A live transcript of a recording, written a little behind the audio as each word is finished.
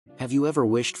Have you ever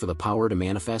wished for the power to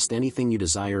manifest anything you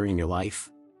desire in your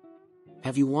life?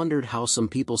 Have you wondered how some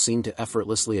people seem to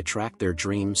effortlessly attract their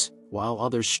dreams, while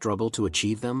others struggle to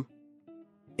achieve them?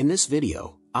 In this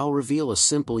video, I'll reveal a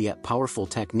simple yet powerful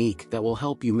technique that will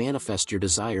help you manifest your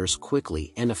desires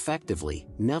quickly and effectively,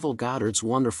 Neville Goddard's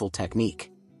wonderful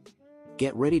technique.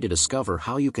 Get ready to discover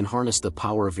how you can harness the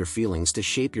power of your feelings to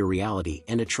shape your reality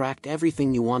and attract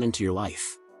everything you want into your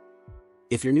life.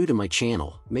 If you're new to my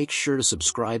channel, make sure to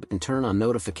subscribe and turn on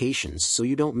notifications so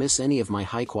you don't miss any of my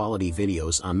high-quality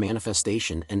videos on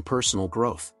manifestation and personal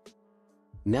growth.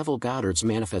 Neville Goddard's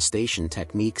manifestation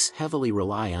techniques heavily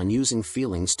rely on using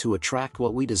feelings to attract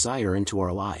what we desire into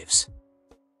our lives.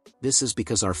 This is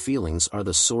because our feelings are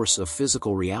the source of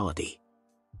physical reality.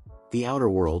 The outer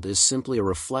world is simply a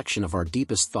reflection of our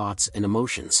deepest thoughts and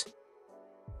emotions.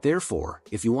 Therefore,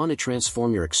 if you want to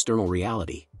transform your external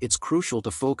reality, it's crucial to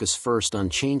focus first on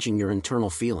changing your internal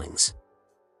feelings.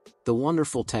 The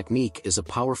wonderful technique is a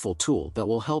powerful tool that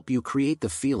will help you create the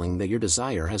feeling that your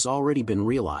desire has already been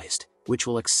realized, which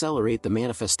will accelerate the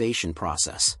manifestation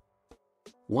process.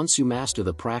 Once you master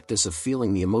the practice of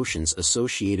feeling the emotions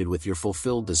associated with your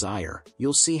fulfilled desire,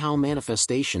 you'll see how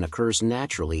manifestation occurs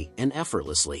naturally and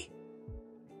effortlessly.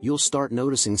 You'll start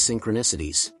noticing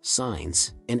synchronicities,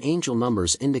 signs, and angel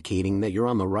numbers indicating that you're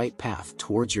on the right path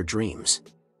towards your dreams.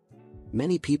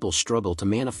 Many people struggle to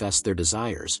manifest their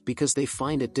desires because they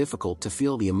find it difficult to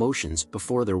feel the emotions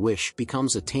before their wish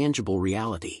becomes a tangible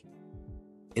reality.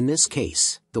 In this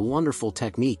case, the wonderful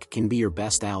technique can be your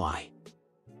best ally.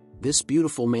 This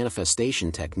beautiful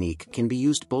manifestation technique can be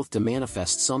used both to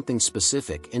manifest something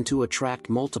specific and to attract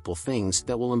multiple things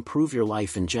that will improve your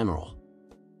life in general.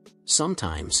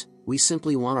 Sometimes, we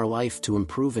simply want our life to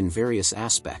improve in various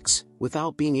aspects,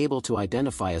 without being able to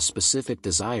identify a specific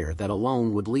desire that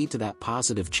alone would lead to that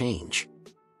positive change.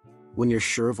 When you're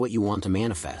sure of what you want to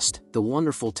manifest, the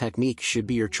wonderful technique should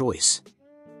be your choice.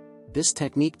 This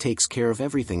technique takes care of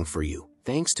everything for you,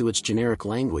 thanks to its generic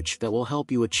language that will help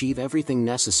you achieve everything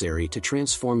necessary to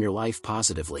transform your life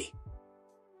positively.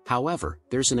 However,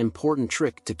 there's an important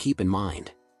trick to keep in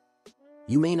mind.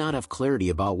 You may not have clarity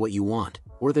about what you want,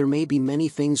 or there may be many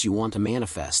things you want to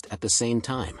manifest at the same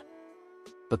time.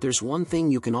 But there's one thing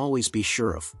you can always be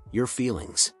sure of: your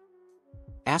feelings.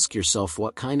 Ask yourself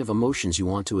what kind of emotions you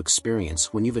want to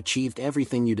experience when you've achieved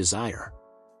everything you desire.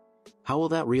 How will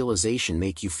that realization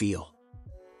make you feel?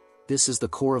 This is the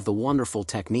core of the wonderful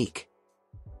technique.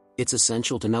 It's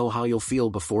essential to know how you'll feel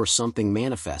before something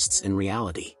manifests in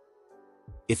reality.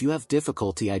 If you have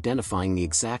difficulty identifying the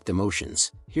exact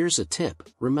emotions, here's a tip: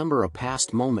 remember a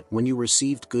past moment when you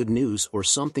received good news or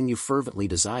something you fervently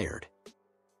desired.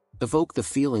 Evoke the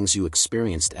feelings you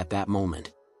experienced at that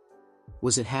moment.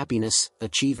 Was it happiness,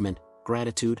 achievement,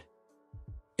 gratitude?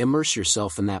 Immerse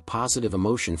yourself in that positive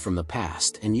emotion from the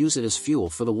past and use it as fuel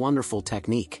for the wonderful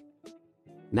technique.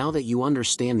 Now that you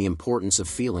understand the importance of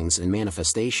feelings in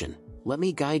manifestation, let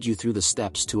me guide you through the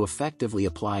steps to effectively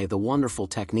apply the wonderful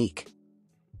technique.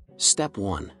 Step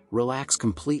 1. Relax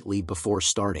completely before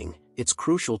starting. It's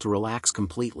crucial to relax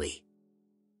completely.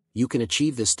 You can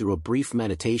achieve this through a brief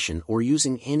meditation or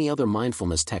using any other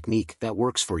mindfulness technique that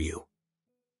works for you.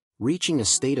 Reaching a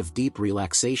state of deep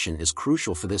relaxation is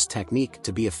crucial for this technique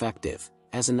to be effective,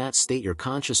 as in that state your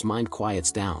conscious mind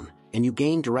quiets down, and you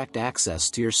gain direct access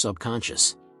to your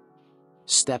subconscious.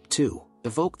 Step 2.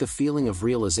 Evoke the feeling of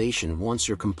realization. Once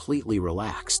you're completely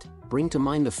relaxed, bring to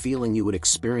mind the feeling you would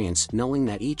experience knowing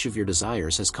that each of your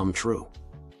desires has come true.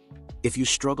 If you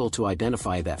struggle to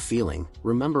identify that feeling,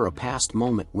 remember a past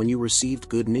moment when you received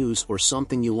good news or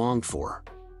something you longed for.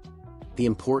 The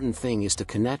important thing is to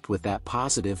connect with that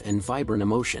positive and vibrant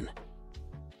emotion.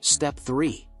 Step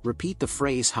 3. Repeat the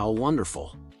phrase "how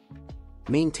wonderful."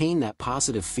 Maintain that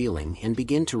positive feeling and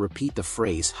begin to repeat the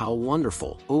phrase "how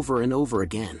wonderful" over and over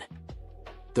again.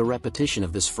 The repetition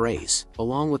of this phrase,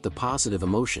 along with the positive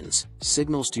emotions,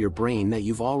 signals to your brain that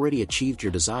you've already achieved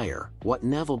your desire, what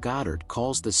Neville Goddard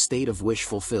calls the state of wish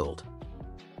fulfilled.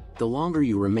 The longer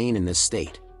you remain in this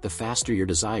state, the faster your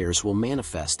desires will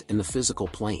manifest in the physical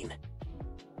plane.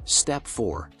 Step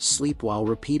 4. Sleep while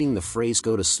repeating the phrase.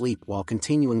 Go to sleep while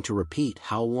continuing to repeat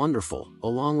 "how wonderful"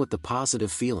 along with the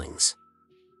positive feelings.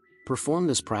 Perform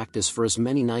this practice for as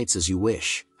many nights as you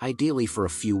wish, ideally for a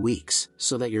few weeks,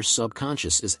 so that your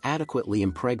subconscious is adequately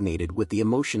impregnated with the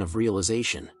emotion of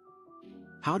realization.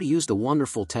 How to use the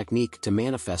wonderful technique to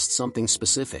manifest something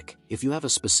specific. If you have a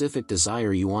specific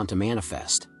desire you want to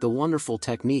manifest, the wonderful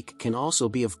technique can also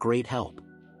be of great help.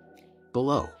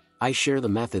 Below, I share the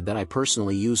method that I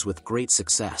personally use with great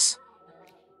success.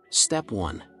 Step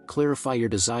 1. Clarify your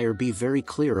desire. Be very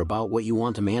clear about what you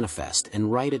want to manifest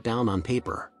and write it down on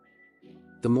paper.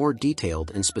 The more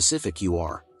detailed and specific you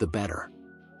are, the better.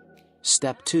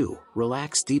 Step 2.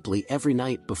 Relax deeply every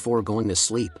night before going to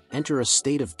sleep. Enter a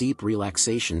state of deep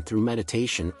relaxation through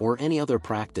meditation or any other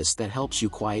practice that helps you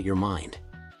quiet your mind.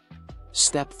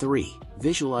 Step 3.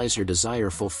 Visualize your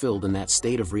desire fulfilled in that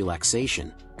state of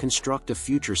relaxation. Construct a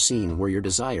future scene where your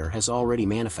desire has already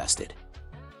manifested.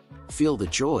 Feel the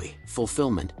joy,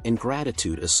 fulfillment, and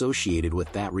gratitude associated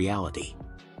with that reality.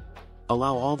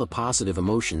 Allow all the positive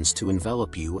emotions to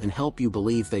envelop you and help you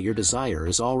believe that your desire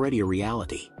is already a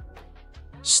reality.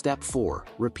 Step 4.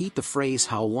 Repeat the phrase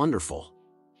 "how wonderful."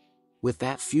 With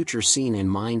that future scene in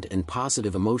mind and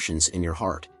positive emotions in your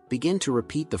heart, begin to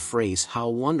repeat the phrase "how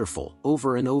wonderful"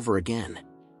 over and over again.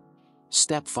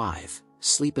 Step 5.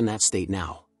 Sleep in that state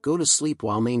now. Go to sleep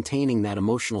while maintaining that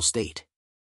emotional state.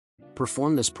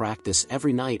 Perform this practice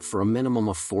every night for a minimum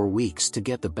of 4 weeks to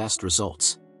get the best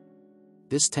results.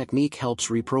 This technique helps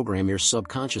reprogram your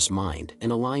subconscious mind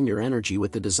and align your energy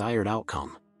with the desired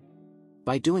outcome.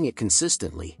 By doing it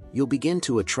consistently, you'll begin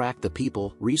to attract the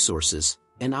people, resources,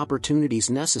 and opportunities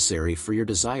necessary for your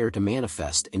desire to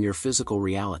manifest in your physical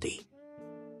reality.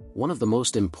 One of the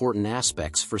most important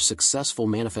aspects for successful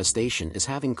manifestation is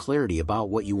having clarity about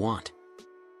what you want.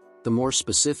 The more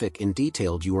specific and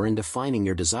detailed you are in defining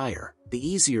your desire, the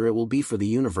easier it will be for the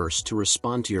universe to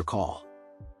respond to your call.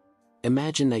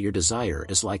 Imagine that your desire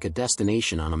is like a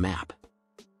destination on a map.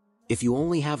 If you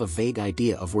only have a vague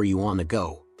idea of where you want to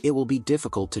go, it will be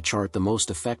difficult to chart the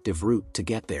most effective route to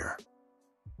get there.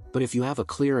 But if you have a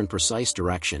clear and precise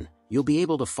direction, you'll be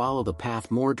able to follow the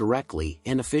path more directly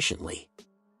and efficiently.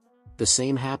 The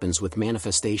same happens with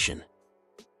manifestation.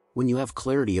 When you have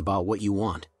clarity about what you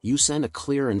want, you send a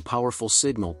clear and powerful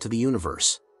signal to the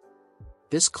universe.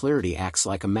 This clarity acts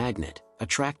like a magnet,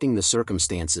 attracting the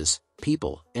circumstances,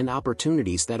 people, and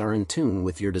opportunities that are in tune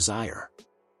with your desire.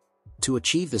 To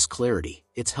achieve this clarity,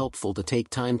 it's helpful to take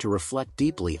time to reflect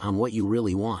deeply on what you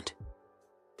really want.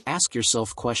 Ask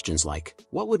yourself questions like,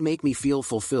 what would make me feel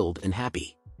fulfilled and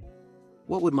happy?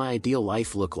 What would my ideal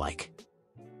life look like?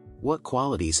 What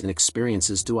qualities and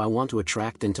experiences do I want to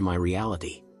attract into my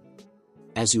reality?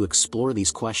 As you explore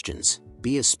these questions,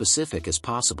 be as specific as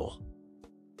possible.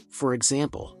 For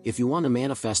example, if you want to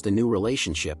manifest a new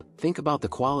relationship, think about the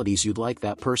qualities you'd like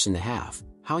that person to have,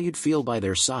 how you'd feel by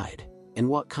their side, and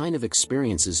what kind of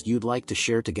experiences you'd like to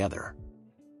share together.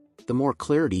 The more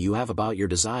clarity you have about your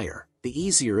desire, the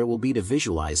easier it will be to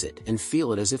visualize it and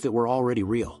feel it as if it were already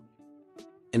real.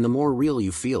 And the more real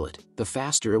you feel it, the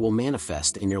faster it will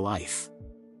manifest in your life.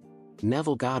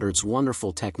 Neville Goddard's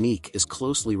wonderful technique is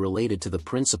closely related to the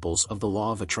principles of the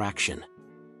law of attraction.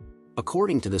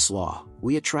 According to this law,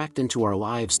 we attract into our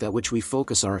lives that which we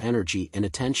focus our energy and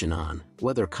attention on,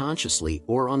 whether consciously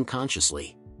or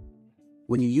unconsciously.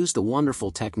 When you use the wonderful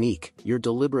technique, you're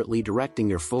deliberately directing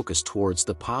your focus towards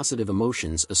the positive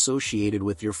emotions associated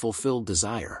with your fulfilled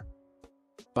desire.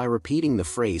 By repeating the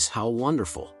phrase "how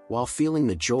wonderful," while feeling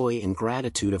the joy and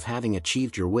gratitude of having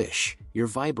achieved your wish, you're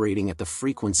vibrating at the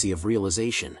frequency of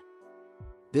realization.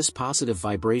 This positive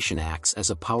vibration acts as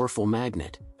a powerful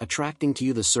magnet, attracting to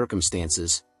you the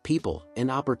circumstances, people, and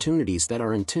opportunities that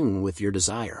are in tune with your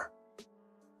desire.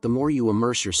 The more you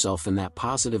immerse yourself in that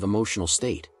positive emotional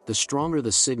state, the stronger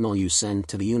the signal you send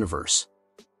to the universe.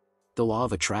 The law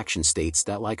of attraction states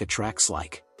that like attracts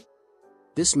like.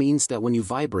 This means that when you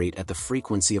vibrate at the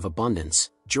frequency of abundance,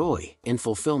 joy, and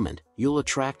fulfillment, you'll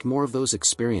attract more of those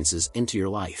experiences into your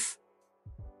life.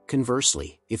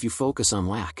 Conversely, if you focus on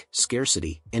lack,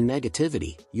 scarcity, and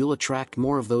negativity, you'll attract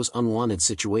more of those unwanted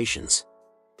situations.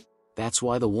 That's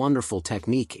why the wonderful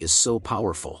technique is so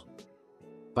powerful.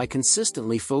 By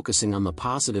consistently focusing on the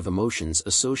positive emotions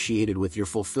associated with your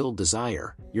fulfilled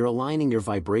desire, you're aligning your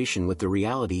vibration with the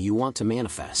reality you want to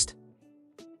manifest.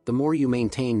 The more you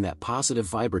maintain that positive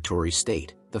vibratory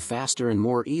state, the faster and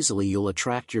more easily you'll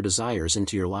attract your desires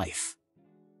into your life.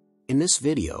 In this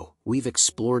video, we've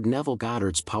explored Neville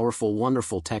Goddard's powerful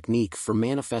wonderful technique for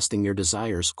manifesting your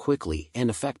desires quickly and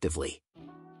effectively.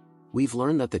 We've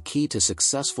learned that the key to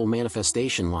successful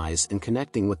manifestation lies in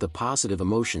connecting with the positive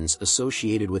emotions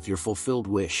associated with your fulfilled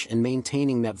wish and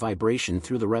maintaining that vibration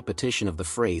through the repetition of the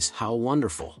phrase "how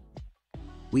wonderful."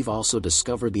 We've also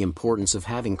discovered the importance of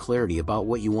having clarity about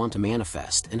what you want to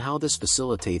manifest and how this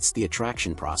facilitates the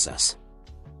attraction process.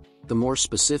 The more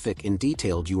specific and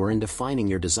detailed you are in defining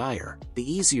your desire, the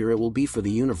easier it will be for the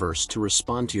universe to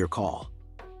respond to your call.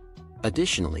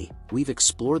 Additionally, we've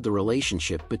explored the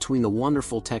relationship between the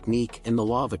wonderful technique and the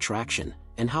law of attraction,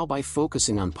 and how by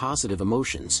focusing on positive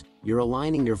emotions, you're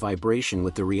aligning your vibration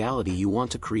with the reality you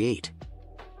want to create.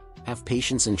 Have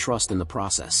patience and trust in the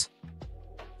process.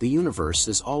 The universe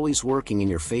is always working in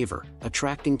your favor,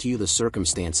 attracting to you the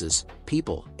circumstances,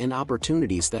 people, and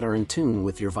opportunities that are in tune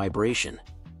with your vibration.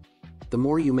 The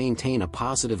more you maintain a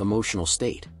positive emotional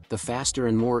state, the faster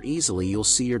and more easily you'll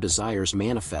see your desires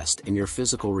manifest in your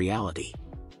physical reality.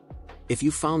 If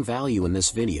you found value in this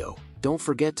video, don't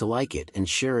forget to like it and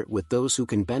share it with those who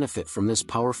can benefit from this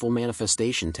powerful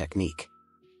manifestation technique.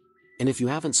 And if you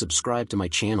haven't subscribed to my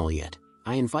channel yet,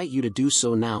 I invite you to do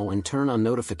so now and turn on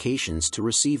notifications to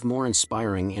receive more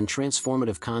inspiring and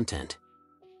transformative content.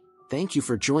 Thank you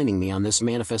for joining me on this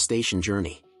manifestation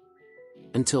journey.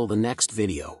 Until the next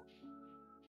video.